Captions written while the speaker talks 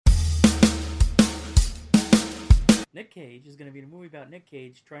Nick Cage is going to be in a movie about Nick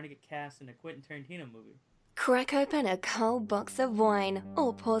Cage trying to get cast in a Quentin Tarantino movie. Crack open a cold box of wine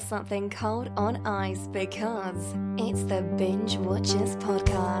or pour something cold on ice because it's the Binge Watchers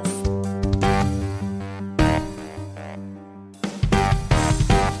Podcast.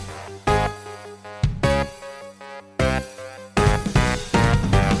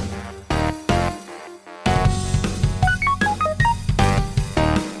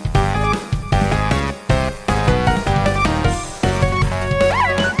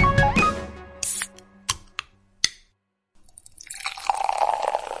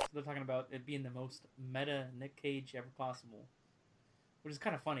 They're talking about it being the most meta Nick Cage ever possible, which is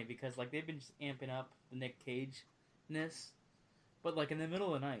kind of funny because like they've been just amping up the Nick Cage-ness, but like in the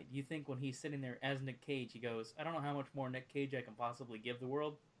middle of the night, you think when he's sitting there as Nick Cage, he goes, "I don't know how much more Nick Cage I can possibly give the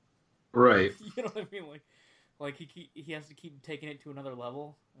world." Right. You know what I mean? Like he has to keep taking it to another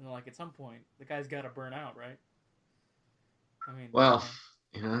level, and like at some point, the guy's got to burn out, right? I mean, Well,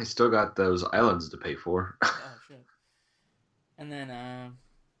 he still got those islands to pay for. oh shit. And then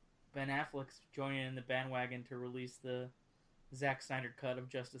Ben Affleck's joining in the bandwagon to release the Zack Snyder cut of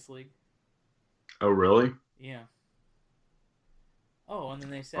Justice League. Oh, really? Yeah. Oh, and then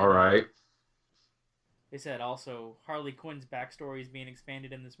they said... All right. They said also Harley Quinn's backstory is being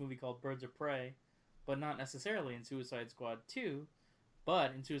expanded in this movie called Birds of Prey, but not necessarily in Suicide Squad 2.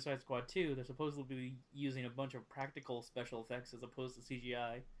 But in Suicide Squad 2, they're supposedly be using a bunch of practical special effects as opposed to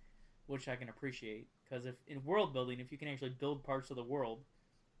CGI, which I can appreciate. Because if in world building, if you can actually build parts of the world,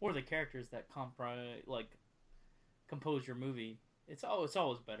 or the characters that compose your movie, it's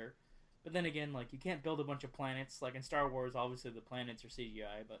always better. But then again, like you can't build a bunch of planets. Like in Star Wars, obviously the planets are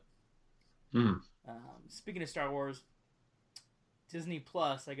CGI. But speaking of Star Wars, Disney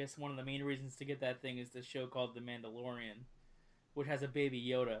Plus, I guess one of the main reasons to get that thing is this show called The Mandalorian, which has a baby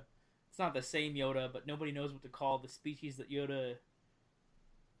Yoda. It's not the same Yoda, but nobody knows what to call the species that Yoda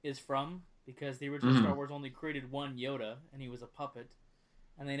is from, because the original Star Wars only created one Yoda, and he was a puppet.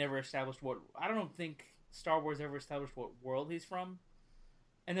 And they never established what... I don't think Star Wars ever established what world he's from.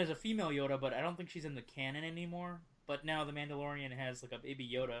 And there's a female Yoda, but I don't think she's in the canon anymore. But now The Mandalorian has like a baby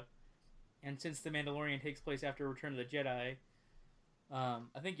Yoda. And since The Mandalorian takes place after Return of the Jedi, I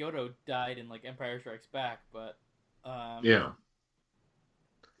think Yoda died in like Empire Strikes Back, but... yeah.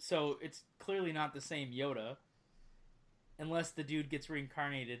 So it's clearly not the same Yoda. Unless the dude gets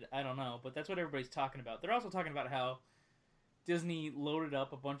reincarnated, I don't know. But that's what everybody's talking about. They're also talking about how Disney loaded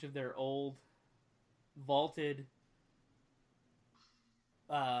up a bunch of their old vaulted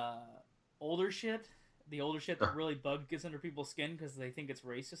older shit. The older shit that really gets under people's skin because they think it's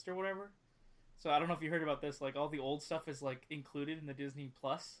racist or whatever. So I don't know if you heard about this. Like all the old stuff is like included in the Disney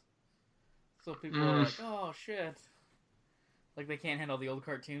Plus. So people are like, oh shit. Like they can't handle the old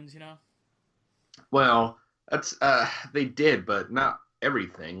cartoons, you know? Well, that's they did, but not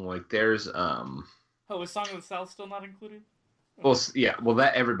everything. Like there's Oh, is Song of the South still not included? Well, yeah, well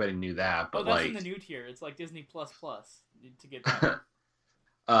that everybody knew that, but that's like in the new tier. It's like Disney Plus to get that.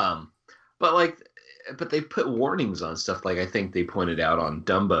 but they put warnings on stuff. Like I think they pointed out on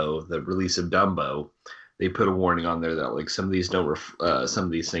Dumbo, the release of Dumbo, they put a warning on there that like some of these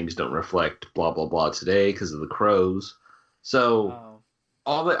things don't reflect blah blah blah today because of the crows. So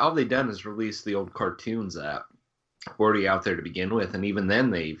all they done is release the old cartoons that were already out there to begin with, and even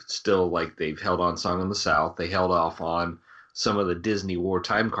then they've held on Song of the South. They held off on some of the Disney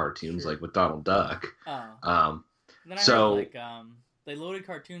wartime cartoons, like with Donald Duck. Then I heard, they loaded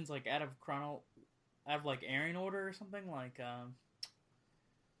cartoons like out of like airing order or something like.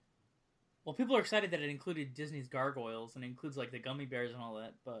 Well, people are excited that it included Disney's Gargoyles and includes like the gummy bears and all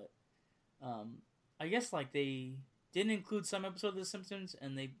that, but I guess like they didn't include some episodes of The Simpsons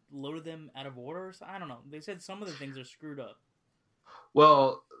and they loaded them out of order. So I don't know. They said some of the things are screwed up.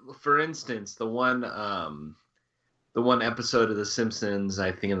 Well, for instance, the one episode of The Simpsons,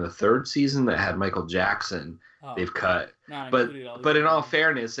 I think in the third season that had Michael Jackson, they've cut. But in all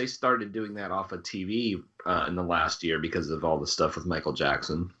fairness, they started doing that off of TV in the last year because of all the stuff with Michael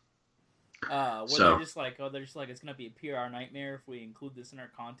Jackson. They're just like it's gonna be a PR nightmare if we include this in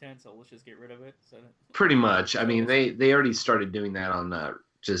our content, so let's just get rid of it. So pretty much. I mean, they already started doing that on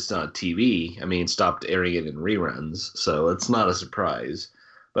just on TV. I mean, stopped airing it in reruns, so it's not a surprise.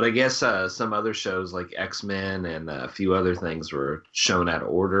 But I guess some other shows like X-Men and a few other things were shown out of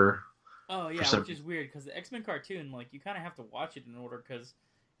order. Oh yeah, which is weird because the X-Men cartoon, like you kind of have to watch it in order because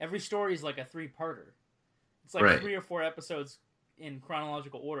every story is like a 3-parter. It's like 3 or 4 episodes in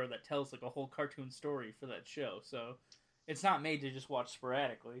chronological order that tells like a whole cartoon story for that show. So it's not made to just watch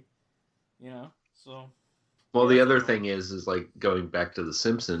sporadically, you know. So well, the other thing is like going back to The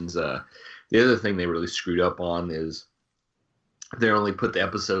Simpsons. The other thing they really screwed up on is they only put the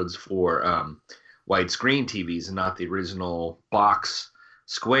episodes for widescreen TVs and not the original box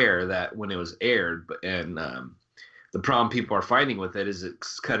square that when it was aired. And the problem people are finding with it is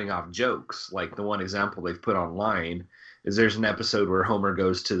it's cutting off jokes. Like the one example they've put online is there's an episode where Homer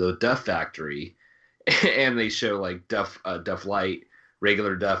goes to the Duff factory and they show like Duff Light,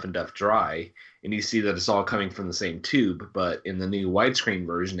 regular Duff, and Duff Dry. And you see that it's all coming from the same tube, but in the new widescreen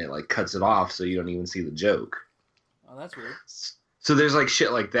version, it like cuts it off so you don't even see the joke. Oh, that's weird. So there's like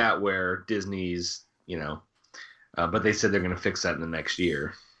shit like that where Disney's, but they said they're going to fix that in the next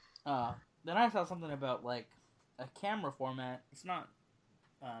year. Then I saw something about like a camera format. It's not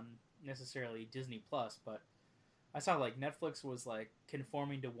necessarily Disney Plus, but I saw like Netflix was like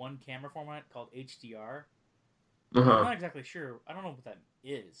conforming to one camera format called HDR. I'm not exactly sure. I don't know what that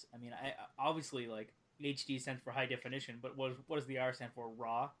is. I mean, I obviously like HD stands for high definition, but what does the R stand for?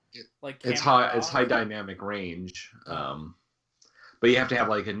 RAW? Like it's high. It's high dynamic range. But you have to have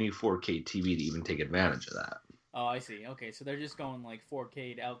like a new 4K TV to even take advantage of that. Oh, I see. Okay, so they're just going like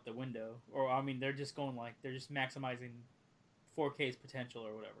 4K out the window, or I mean, they're just maximizing 4K's potential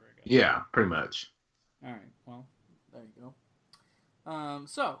or whatever. I guess. Yeah, pretty much. All right. Well, there you go.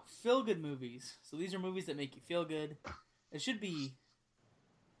 So feel good movies. So these are movies that make you feel good. It should be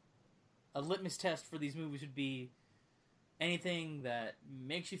a litmus test for these movies would be anything that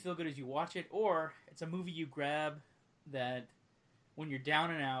makes you feel good as you watch it, or it's a movie you grab that when you're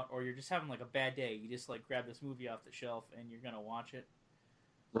down and out, or you're just having like a bad day, you just like grab this movie off the shelf and you're gonna watch it.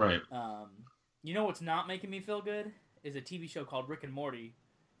 Right. You know what's not making me feel good is a TV show called Rick and Morty.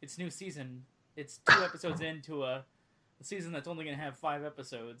 Its new season. It's 2 episodes into a season that's only gonna have 5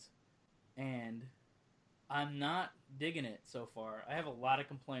 episodes, and I'm not digging it so far. I have a lot of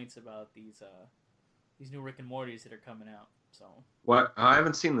complaints about these new Rick and Mortys that are coming out. So. What? I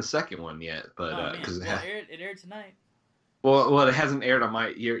haven't seen the second one yet, but because it aired tonight. Well, it hasn't aired on my.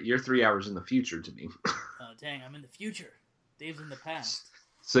 You're 3 hours in the future to me. Oh dang! I'm in the future. Dave's in the past.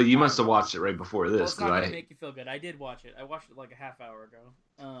 So you must have watched it right before this. Well, it's not gonna make you feel good. I did watch it. I watched it like a half hour ago.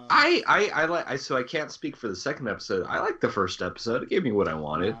 So I can't speak for the second episode. I liked the first episode. It gave me what I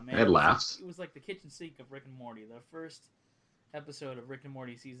wanted. I had laughs. It was like the kitchen sink of Rick and Morty. The first episode of Rick and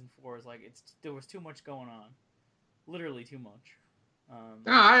Morty season 4 is like there was too much going on, literally too much.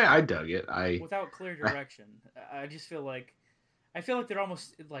 I dug it. Without clear direction. I just feel like they're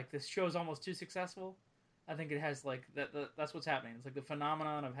almost like this show is almost too successful. I think it has like that's what's happening. It's like the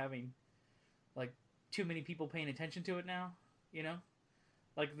phenomenon of having like too many people paying attention to it now.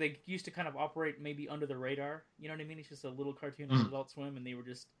 Like they used to kind of operate maybe under the radar. You know what I mean? It's just a little cartoon on Adult Swim, and they were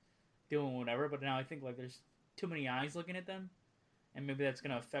just doing whatever. But now I think like there's too many eyes looking at them, and maybe that's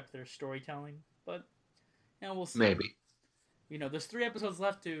going to affect their storytelling. But we'll see. Maybe. There's 3 episodes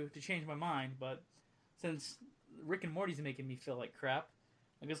left to change my mind. But since Rick and Morty's making me feel like crap,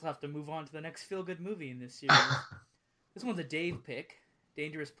 I guess I'll have to move on to the next feel-good movie in this series. This one's a Dave pick.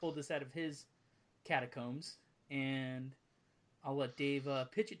 Dangerous pulled this out of his catacombs, and I'll let Dave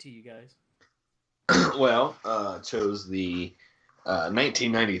pitch it to you guys. Well, chose the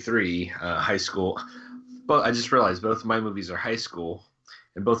 1993 high school. But I just realized both of my movies are high school,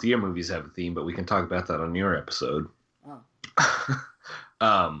 and both of your movies have a theme, but we can talk about that on your episode. Oh.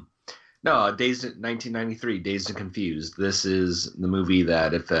 No, 1993, Dazed and Confused. This is the movie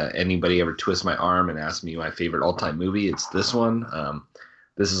that if anybody ever twists my arm and asks me my favorite all-time movie, it's this one.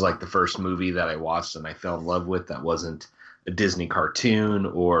 This is like the first movie that I watched and I fell in love with that wasn't a Disney cartoon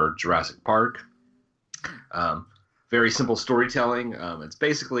or Jurassic Park. Very simple storytelling. It's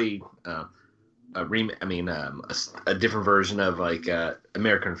basically a different version of like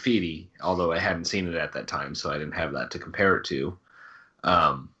American Graffiti, although I hadn't seen it at that time, so I didn't have that to compare it to.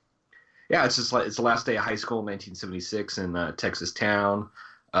 Yeah, it's just like it's the last day of high school in 1976 in Texas town.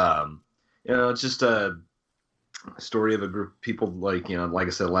 It's just a story of a group of people like I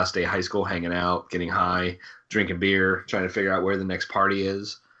said, the last day of high school, hanging out, getting high, drinking beer, trying to figure out where the next party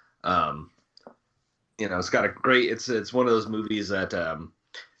is. It's got a great. It's one of those movies that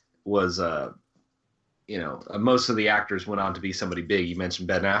was most of the actors went on to be somebody big. You mentioned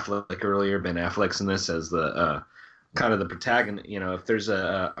Ben Affleck earlier. Ben Affleck's in this as the kind of the protagonist. If there's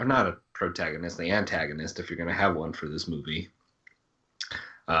or not a protagonist, the antagonist, if you're going to have one for this movie.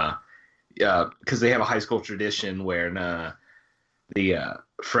 Because they have a high school tradition where the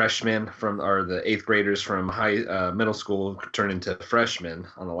freshmen or the 8th graders from middle school turn into freshmen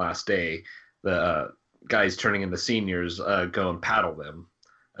on the last day. The guys turning into seniors go and paddle them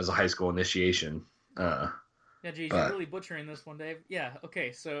as a high school initiation. Yeah, geez, you're really butchering this one, Dave. Yeah,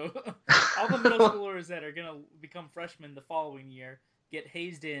 okay, so all the middle schoolers that are going to become freshmen the following year get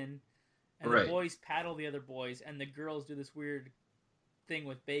hazed in and Right. the boys paddle the other boys, and the girls do this weird thing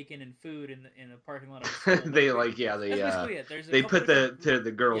with bacon and food in the parking lot of the school. They That's basically it. There's a they couple put different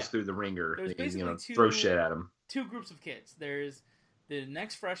the girls yeah. through the ringer. There's They, basically throw shit at them. two groups of kids. There's the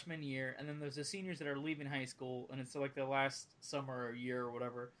next freshman year, and then there's the seniors that are leaving high school, and it's like the last summer or year or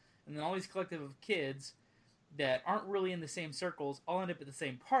whatever. And then all these collective of kids that aren't really in the same circles all end up at the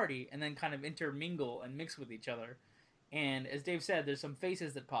same party, and then kind of intermingle and mix with each other. And as Dave said, there's some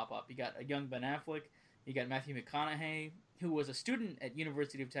faces that pop up. You got a young Ben Affleck. You got Matthew McConaughey, who was a student at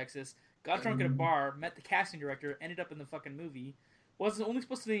University of Texas, got drunk at a bar, met the casting director, ended up in the fucking movie. Wasn't only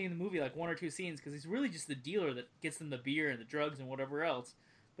supposed to be in the movie like one or two scenes because he's really just the dealer that gets them the beer and the drugs and whatever else,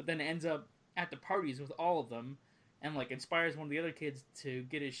 but then ends up at the parties with all of them and like inspires one of the other kids to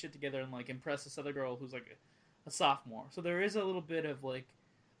get his shit together and like impress this other girl who's like a sophomore. So there is a little bit of like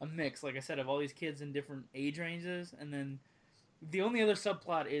a mix, like I said, of all these kids in different age ranges, and then the only other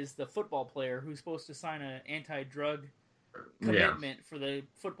subplot is the football player who's supposed to sign an anti-drug commitment for the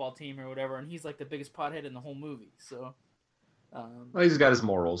football team or whatever, and he's like the biggest pothead in the whole movie. So, well, he's got his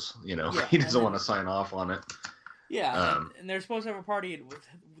morals, Yeah, he doesn't want to sign off on it. Yeah, and they're supposed to have a party with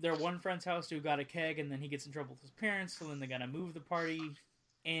their one friend's house who got a keg, and then he gets in trouble with his parents, so then they gotta move the party,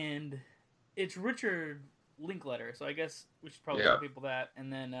 and it's Richard Linklater, so I guess we should probably tell people that,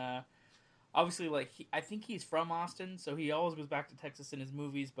 and then obviously, like, I think he's from Austin, so he always goes back to Texas in his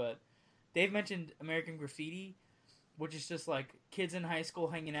movies, but Dave mentioned American Graffiti, which is just, like, kids in high school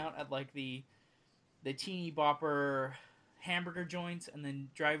hanging out at, like, the teeny bopper hamburger joints, and then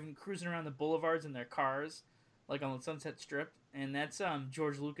cruising around the boulevards in their cars, like on the Sunset Strip, and that's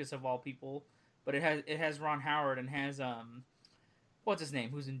George Lucas of all people, but it has Ron Howard and has, what's his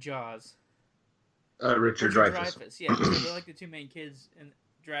name, who's in Jaws? Richard Dreyfuss. Yeah, so they're like the two main kids and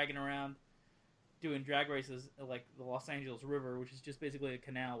dragging around, doing drag races at, like, the Los Angeles River, which is just basically a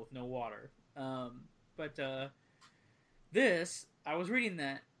canal with no water. But this, I was reading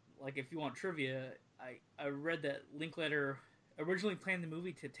that, like, if you want trivia, I read that Linklater originally planned the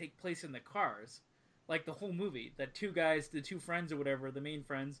movie to take place in the cars, like the whole movie. That two guys, the two friends or whatever, the main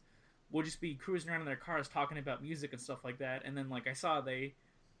friends, will just be cruising around in their cars talking about music and stuff like that. And then, like, I saw the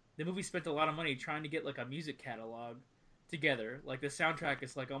movie spent a lot of money trying to get, like, a music catalog together. Like, the soundtrack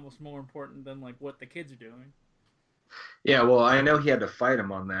is, like, almost more important than, like, what the kids are doing. Yeah, well, I know he had to fight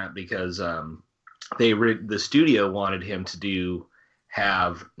him on that because the studio wanted him to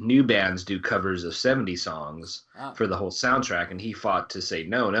have new bands do covers of 70 songs for the whole soundtrack, and he fought to say,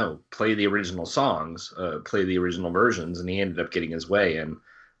 no, play the original songs, play the original versions, and he ended up getting his way and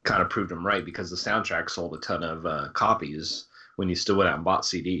kind of proved him right because the soundtrack sold a ton of copies when you still went out and bought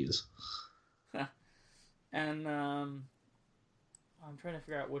CDs. And I'm trying to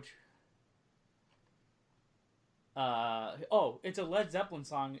figure out which... it's a Led Zeppelin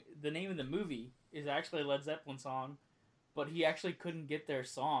song. The name of the movie is actually a Led Zeppelin song, but he actually couldn't get their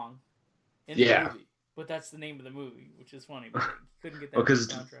song in the movie. But that's the name of the movie, which is funny. But he couldn't get that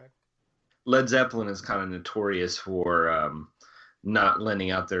soundtrack. Led Zeppelin is kind of notorious for not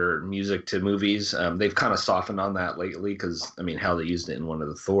lending out their music to movies. They've kind of softened on that lately because, I mean, hell, they used it in one of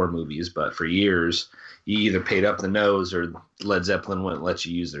the Thor movies. But for years, you either paid up the nose or Led Zeppelin wouldn't let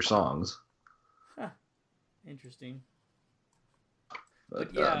you use their songs. Huh. Interesting.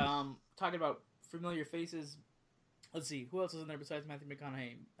 But yeah, talking about familiar faces... Let's see, who else is in there besides Matthew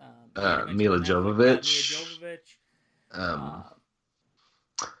McConaughey? Mila Jovovich.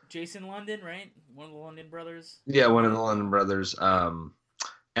 Jason London, right? One of the London brothers. Yeah, one of the London brothers.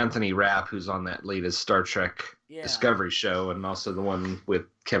 Anthony Rapp, who's on that latest Star Trek Discovery show, and also the one with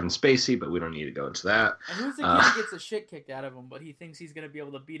Kevin Spacey, but we don't need to go into that. And who's the kid that gets the shit kicked out of him, but he thinks he's going to be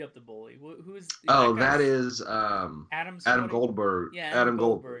able to beat up the bully? Who's? That is Adam Goldberg. Yeah, Adam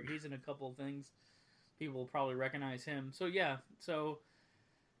Goldberg. He's in a couple of things. People will probably recognize him. So yeah,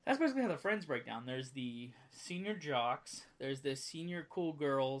 that's basically how the friends break down. There's the senior jocks, there's the senior cool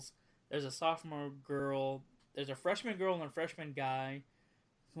girls, there's a sophomore girl, there's a freshman girl and a freshman guy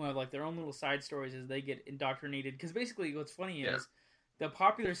who have, like, their own little side stories as they get indoctrinated. Because basically what's funny is the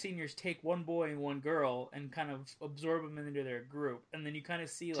popular seniors take one boy and one girl and kind of absorb them into their group, and then you kind of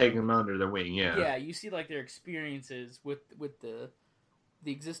see, like, take them under their wing. Yeah, you see, like, their experiences with the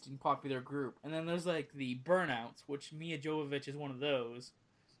existing popular group. And then there's, like, the burnouts, which Mia Jovovich is one of those.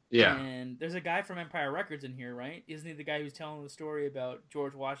 Yeah. And there's a guy from Empire Records in here, right? Isn't he the guy who's telling the story about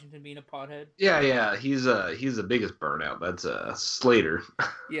George Washington being a pothead? Yeah. He's the biggest burnout. That's Slater.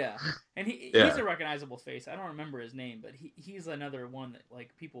 Yeah. And he's a recognizable face. I don't remember his name, but he's another one that,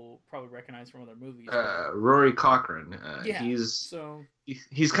 like, people probably recognize from other movies. Rory Cochrane. Yeah. He's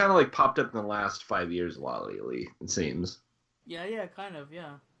kind of, like, popped up in the last 5 years a lot lately, it seems. Yeah, kind of,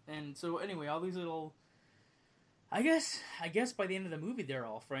 yeah. And so anyway, all these little. I guess by the end of the movie they're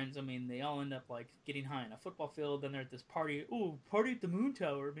all friends. I mean, they all end up like getting high in a football field. Then they're at this party. Oh, party at the Moon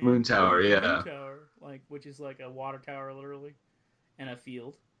Tower, man. Moon Tower, Party at the yeah. Moon Tower, like which is like a water tower literally, and a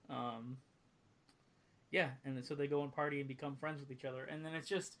field. Yeah, and then, so they go and party and become friends with each other, and then it's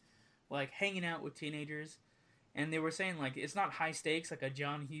just like hanging out with teenagers. And they were saying like it's not high stakes like a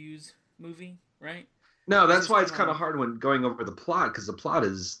John Hughes movie, right? No, that's It's why it's kinda kind of like- hard when going over the plot, because the plot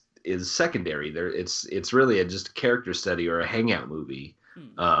is secondary. There, it's really just a character study or a hangout movie.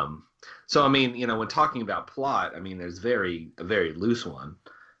 So I mean, when talking about plot, I mean, there's a very loose one.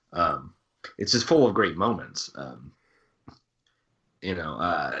 It's just full of great moments.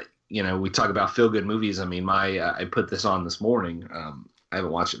 We talk about feel good movies. I mean, I put this on this morning. I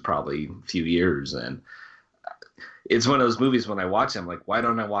haven't watched it probably a few years, and it's one of those movies when I watch it, I'm like, why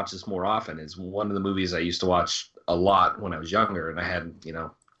don't I watch this more often? It's one of the movies I used to watch a lot when I was younger, and I had,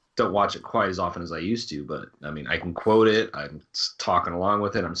 don't watch it quite as often as I used to, but I mean, I can quote it. I'm talking along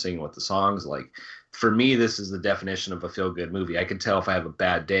with it. I'm singing with the songs. Like, for me, this is the definition of a feel good movie. I can tell if I have a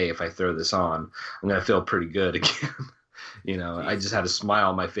bad day, if I throw this on, I'm going to feel pretty good again. I just had a smile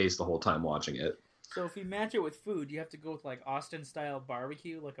on my face the whole time watching it. So if you match it with food, you have to go with like Austin style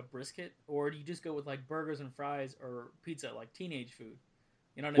barbecue, like a brisket, or do you just go with like burgers and fries or pizza, like teenage food?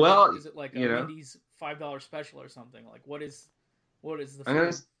 You know what I Well, mean? Is it like a Wendy's $5 special or something? Like what is the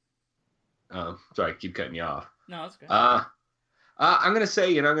food? Sorry, I keep cutting you off. No, that's good. I'm gonna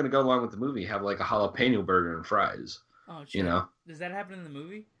say, I'm gonna go along with the movie. Have like a jalapeno burger and fries. Oh, shit. Does that happen in the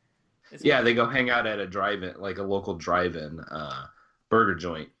movie? Yeah, they go hang out at a drive-in, like a local drive-in burger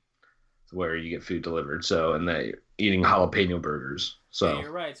joint, where you get food delivered. So, and they eating jalapeno burgers. So yeah,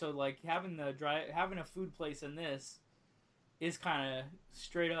 you're right. So like having a food place in this is kind of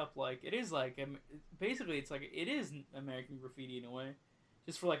straight up like it is like basically it's like it is American Graffiti in a way,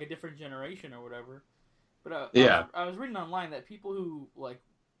 just for like a different generation or whatever. But I was reading online that people who like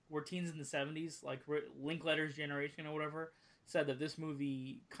were teens in the 70s, like Linkletter's generation or whatever, said that this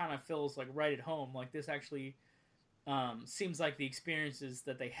movie kind of feels like right at home. Like this actually seems like the experiences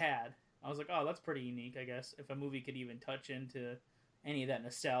that they had. I was like, oh, that's pretty unique, I guess, if a movie could even touch into any of that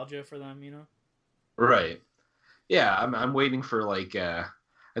nostalgia for them, Right. Yeah, I'm waiting for like I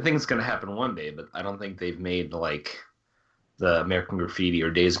think it's gonna happen one day, but I don't think they've made like the American Graffiti or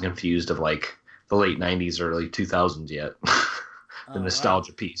Days Confused of like the late 90s, early 2000s yet. The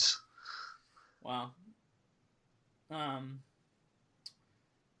nostalgia piece. Wow.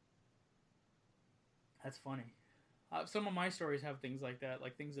 That's funny. Some of my stories have things like that,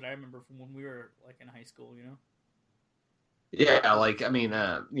 like things that I remember from when we were like in high school, Yeah, like I mean,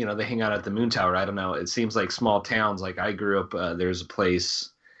 they hang out at the Moon Tower. I don't know. It seems like small towns. Like I grew up. There's a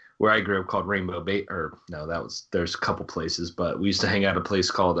place where I grew up called Rainbow Bay. Or no, there's a couple places, but we used to hang out at a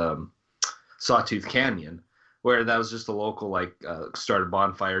place called Sawtooth Canyon, where that was just a local like start a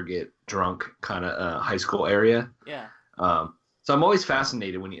bonfire, get drunk kind of high school area. Yeah. So I'm always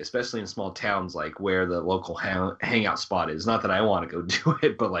fascinated when especially in small towns, like where the local hangout spot is. Not that I want to go do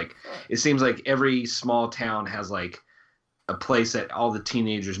it, but like it seems like every small town has like a place that all the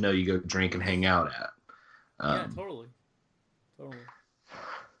teenagers know you go drink and hang out at. Yeah, totally.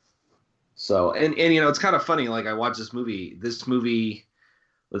 So, and it's kind of funny. Like I watched this movie,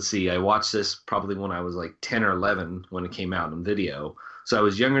 let's see, I watched this probably when I was like 10 or 11 when it came out on video. So I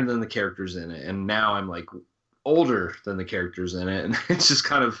was younger than the characters in it. And now I'm like older than the characters in it. And it's just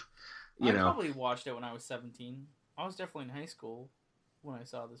kind of, I probably watched it when I was 17. I was definitely in high school when I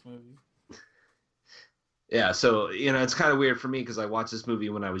saw this movie. Yeah, so, it's kind of weird for me because I watched this movie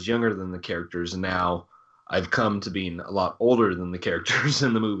when I was younger than the characters, and now I've come to being a lot older than the characters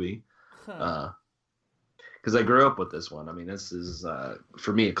in the movie. Because I grew up with this one. I mean, this is,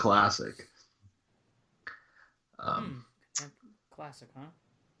 for me, a classic. Classic, huh?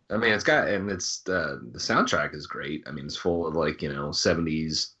 I mean, the soundtrack is great. I mean, it's full of, like,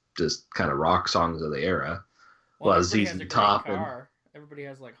 70s, just kind of rock songs of the era. Well, ZZ Top. Everybody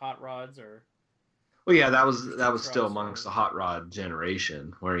has, like, hot rods or... Well, yeah, that was still amongst the hot rod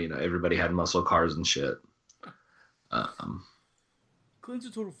generation, where everybody had muscle cars and shit. Clint's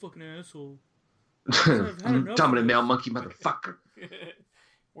a total fucking asshole. Dominant male monkey motherfucker.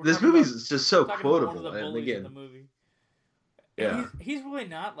 This movie is just so quotable, and again, yeah, he's really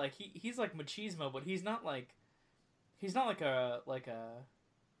not like he's like machismo, but he's not like a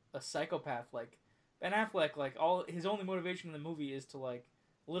psychopath. Like Ben Affleck, like his only motivation in the movie is to like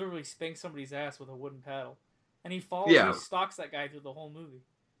literally spank somebody's ass with a wooden paddle, and he stalks that guy through the whole movie.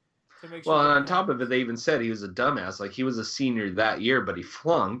 Well, on top of it, they even said he was a dumbass. Like he was a senior that year, but he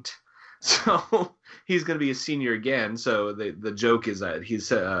flunked. So he's going to be a senior again. So the joke is that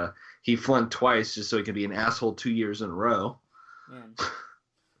he flunked twice just so he can be an asshole 2 years in a row. Man.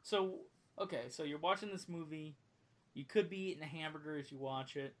 So, okay, so you're watching this movie. You could be eating a hamburger as you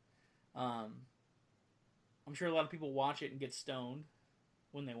watch it. I'm sure a lot of people watch it and get stoned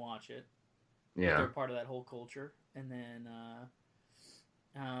when they watch it. Yeah. They're part of that whole culture. And then,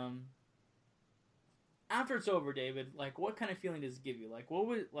 after it's over, David, like, what kind of feeling does it give you? Like,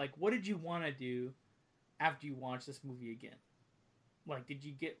 what did you want to do after you watched this movie again? Like, did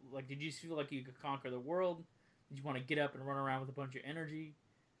you feel like you could conquer the world? Did you want to get up and run around with a bunch of energy?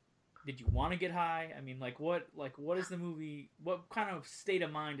 Did you want to get high? I mean, what is the movie? What kind of state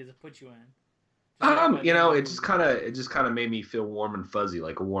of mind does it put you in? It just kind of made me feel warm and fuzzy,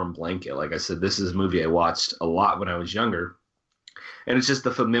 like a warm blanket. Like I said, this is a movie I watched a lot when I was younger, and it's just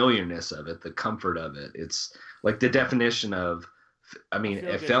the familiarness of it, the comfort of it. It's like the definition of, I mean,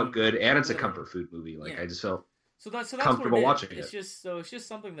 it felt good, and it's a comfort food movie. Like I just felt that's comfortable watching it. It's just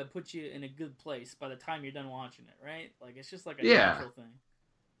something that puts you in a good place by the time you're done watching it, right? Like it's just like a natural thing.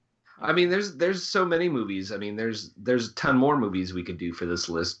 I mean, there's so many movies. I mean, there's a ton more movies we could do for this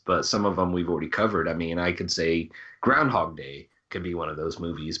list, but some of them we've already covered. I mean, I could say Groundhog Day could be one of those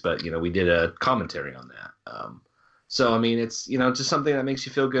movies, but we did a commentary on that. So I mean, it's just something that makes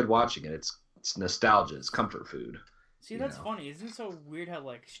you feel good watching it. It's nostalgia. It's comfort food. See, that's funny. Isn't it so weird how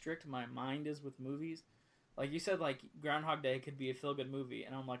like strict my mind is with movies? Like you said, like Groundhog Day could be a feel good movie,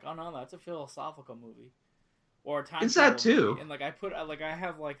 and I'm like, oh no, that's a philosophical movie. Or a time it's that too, movie. And like I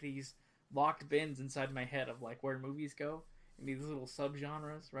have like these locked bins inside my head of like where movies go in these little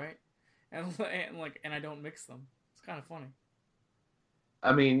subgenres, right? And I don't mix them. It's kind of funny.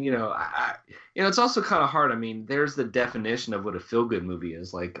 I mean, it's also kind of hard. I mean, there's the definition of what a feel good movie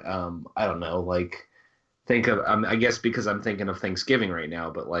is. Like, I don't know, like think of I guess because I'm thinking of Thanksgiving right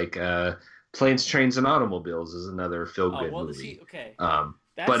now, but like Planes, Trains, and Automobiles is another feel good movie. Okay.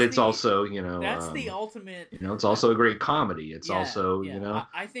 But it's also, that's the ultimate. It's also a great comedy. It's also,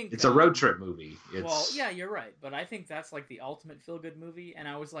 I think it's a road trip movie. Well, yeah, you're right. But I think that's like the ultimate feel good movie, and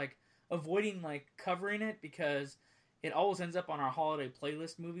I was like avoiding like covering it because it always ends up on our holiday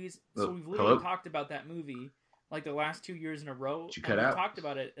playlist movies. So we've literally talked about that movie like the last 2 years in a row. We've talked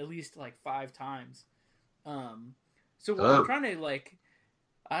about it at least like 5 times. So what I'm trying to like.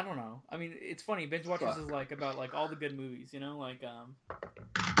 I don't know. I mean, it's funny. Binge Watchers is like about like all the good movies, like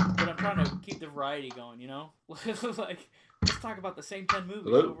but I'm trying to keep the variety going, like let's talk about the same 10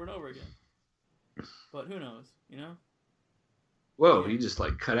 movies over and over again. But who knows, Whoa, you just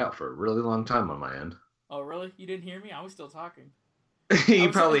like cut out for a really long time on my end. Oh, really? You didn't hear me? I was still talking.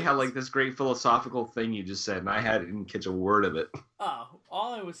 You probably had like this great philosophical thing you just said, and I didn't catch a word of it. Oh,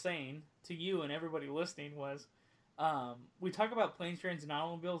 all I was saying to you and everybody listening was we talk about Planes, Trains, and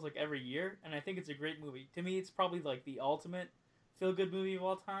Automobiles like every year, and I think it's a great movie. To me, it's probably like the ultimate feel-good movie of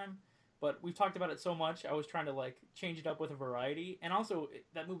all time, but we've talked about it so much, I was trying to like change it up with a variety, and also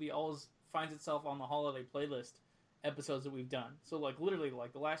that movie always finds itself on the holiday playlist episodes that we've done. So like literally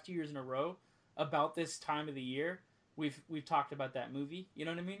like the last 2 years in a row, about this time of the year, we've talked about that movie. You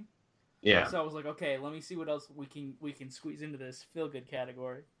know what I mean? Yeah. So I was like, okay, let me see what else we can squeeze into this feel-good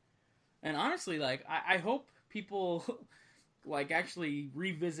category. And honestly, like I hope people like actually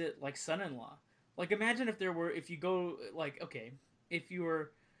revisit like Son-in-Law. Like imagine if you go like, okay,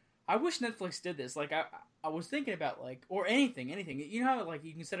 I wish Netflix did this. Like I was thinking about like, or anything. You know how like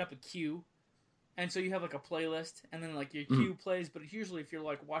you can set up a queue, and so you have like a playlist, and then like your queue plays. But it's usually if you're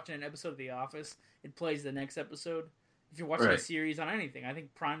like watching an episode of The Office, it plays the next episode. If you're watching a series on anything, I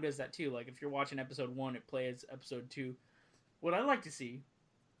think Prime does that too. Like if you're watching episode 1, it plays episode 2. What I'd like to see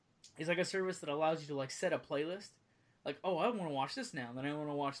is like a service that allows you to like set a playlist. Like, oh, I want to watch this now, then I want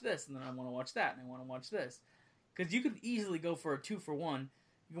to watch this, and then I want to watch that, and I want to watch this. Because you could easily go for a 2-for-1.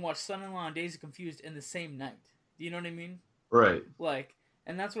 You can watch Son-in-Law and Days of Confused in the same night. Do you know what I mean? Right. Like,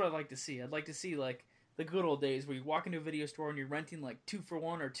 and that's what I'd like to see. I'd like to see like the good old days where you walk into a video store and you're renting like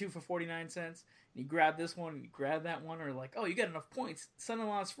 2-for-1 or 2 for 49 cents, and you grab this one and you grab that one, or like, oh, you got enough points,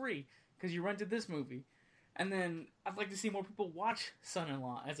 Son-in-Law's free because you rented this movie. And then I'd like to see more people watch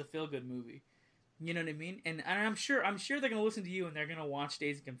Son-in-Law as a feel-good movie. You know what I mean? And I'm sure they're going to listen to you and they're going to watch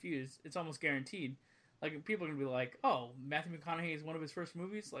Days of Confused. It's almost guaranteed. Like, people are going to be like, oh, Matthew McConaughey is one of his first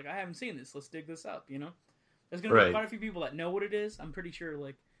movies? Like, I haven't seen this. Let's dig this up, There's going to be quite a few people that know what it is. I'm pretty sure,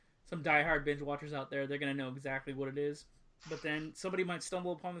 like, some diehard binge watchers out there, they're going to know exactly what it is. But then somebody might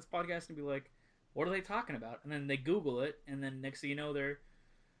stumble upon this podcast and be like, what are they talking about? And then they Google it, and then next thing you know,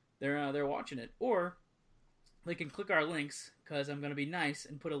 they're watching it. Or they can click our links, because I'm going to be nice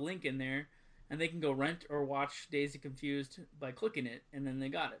and put a link in there, and they can go rent or watch Days of Confused by clicking it, and then they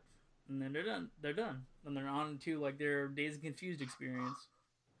got it. and then they're done. They're done, and they're on to like their Dazed and Confused experience.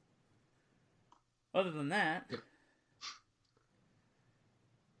 Other than that,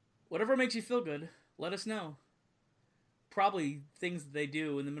 whatever makes you feel good, let us know. Probably things that they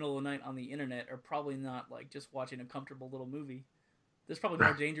do in the middle of the night on the internet are probably not like just watching a comfortable little movie. There's probably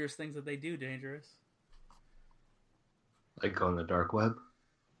more dangerous things that they do dangerous. Like on the dark web?